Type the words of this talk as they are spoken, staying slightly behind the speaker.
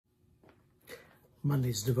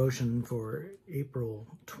Monday's devotion for April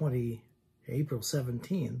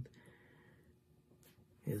 17th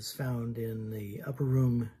is found in the Upper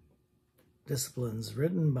Room Disciplines,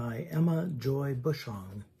 written by Emma Joy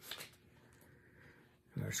Bushong.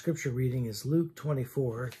 And our scripture reading is Luke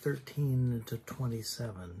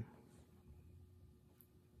 24:13-27.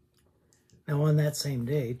 Now on that same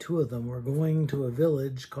day, two of them were going to a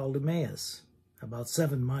village called Emmaus, about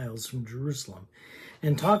 7 miles from Jerusalem,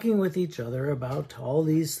 and talking with each other about all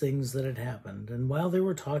these things that had happened. And while they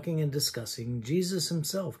were talking and discussing, Jesus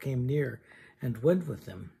himself came near and went with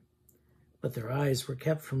them. But their eyes were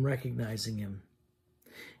kept from recognizing him.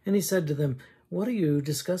 And he said to them, "What are you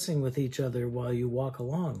discussing with each other while you walk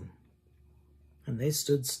along?" And they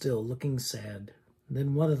stood still, looking sad.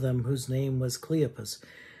 Then one of them, whose name was Cleopas,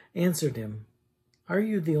 answered him, "Are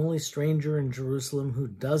you the only stranger in Jerusalem who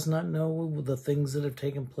does not know the things that have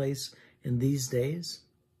taken place in these days?"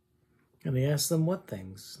 And he asked them, "What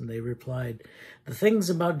things?" And they replied, "The things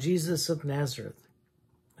about Jesus of Nazareth,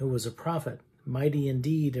 who was a prophet, mighty in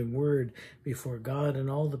deed and word before God and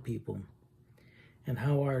all the people, and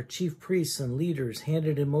how our chief priests and leaders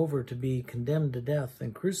handed him over to be condemned to death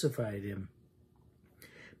and crucified him.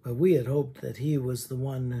 But we had hoped that he was the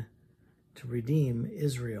one to redeem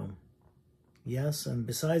Israel. Yes, and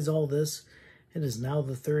besides all this, it is now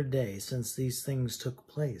the 3rd day since these things took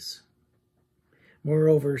place.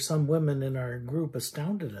 Moreover, some women in our group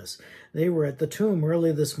astounded us. They were at the tomb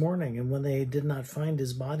early this morning, and when they did not find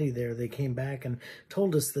his body there, they came back and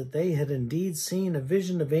told us that they had indeed seen a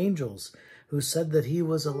vision of angels who said that he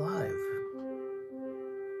was alive."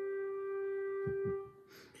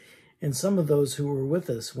 And some of those who were with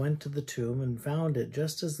us went to the tomb and found it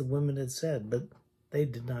just as the women had said, but they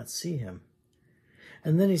did not see him.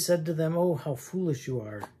 And then he said to them, "Oh, how foolish you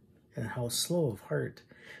are, and how slow of heart,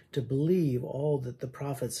 to believe all that the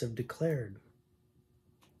prophets have declared.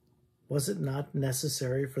 Was it not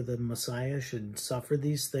necessary for the Messiah should suffer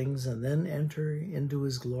these things and then enter into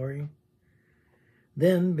his glory?"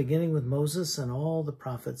 Then, beginning with Moses and all the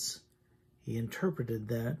prophets, he interpreted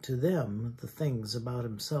that to them the things about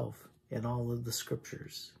himself in all of the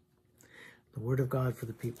scriptures. The word of God for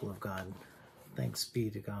the people of God. Thanks be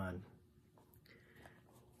to God.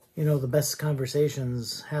 You know, the best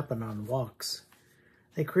conversations happen on walks.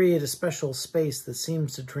 They create a special space that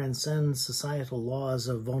seems to transcend societal laws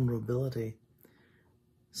of vulnerability.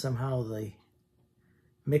 Somehow the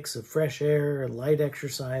mix of fresh air, light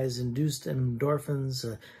exercise, induced endorphins,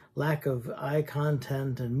 a lack of eye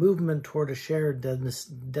contact, and movement toward a shared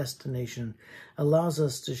destination allows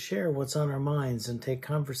us to share what's on our minds and take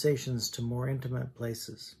conversations to more intimate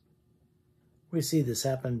places. We see this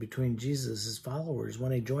happen between Jesus' followers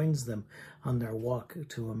when he joins them on their walk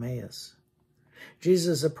to Emmaus.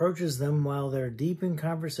 Jesus approaches them while they're deep in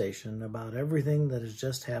conversation about everything that has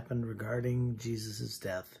just happened regarding Jesus'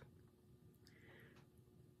 death.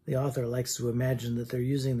 The author likes to imagine that they're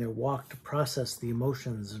using their walk to process the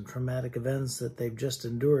emotions and traumatic events that they've just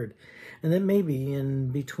endured, and that maybe in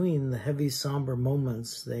between the heavy, somber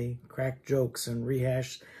moments, they crack jokes and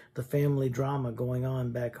rehash the family drama going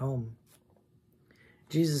on back home.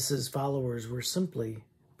 Jesus' followers were simply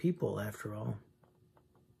people, after all.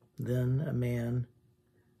 Then a man,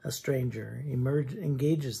 a stranger,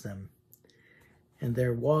 engages them, and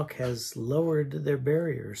their walk has lowered their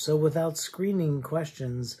barrier. So without screening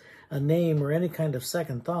questions, a name, or any kind of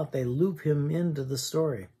second thought, they loop him into the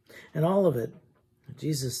story. And all of it,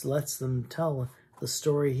 Jesus lets them tell the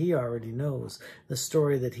story he already knows, the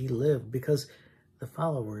story that he lived, because the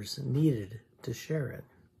followers needed to share it.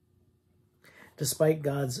 Despite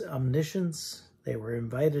God's omniscience, we are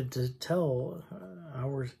invited to tell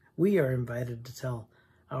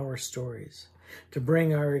our stories, to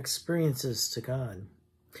bring our experiences to God,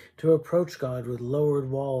 to approach God with lowered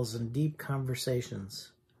walls and deep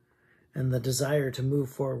conversations, and the desire to move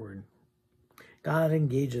forward. God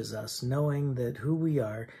engages us knowing that who we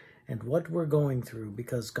are and what we're going through,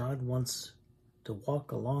 because God wants to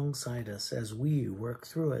walk alongside us as we work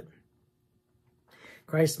through it.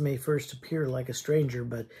 Christ may first appear like a stranger,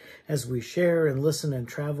 but as we share and listen and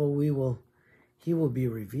travel, he will be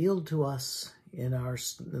revealed to us in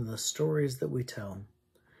the stories that we tell,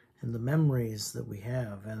 in the memories that we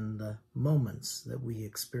have, and the moments that we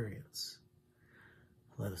experience.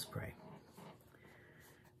 Let us pray.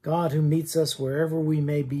 God, who meets us wherever we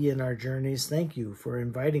may be in our journeys, thank you for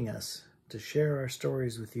inviting us to share our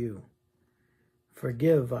stories with you.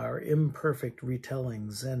 Forgive our imperfect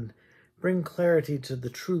retellings and bring clarity to the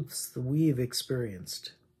truths that we've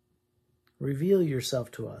experienced. Reveal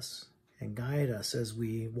yourself to us and guide us as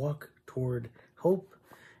we walk toward hope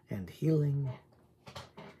and healing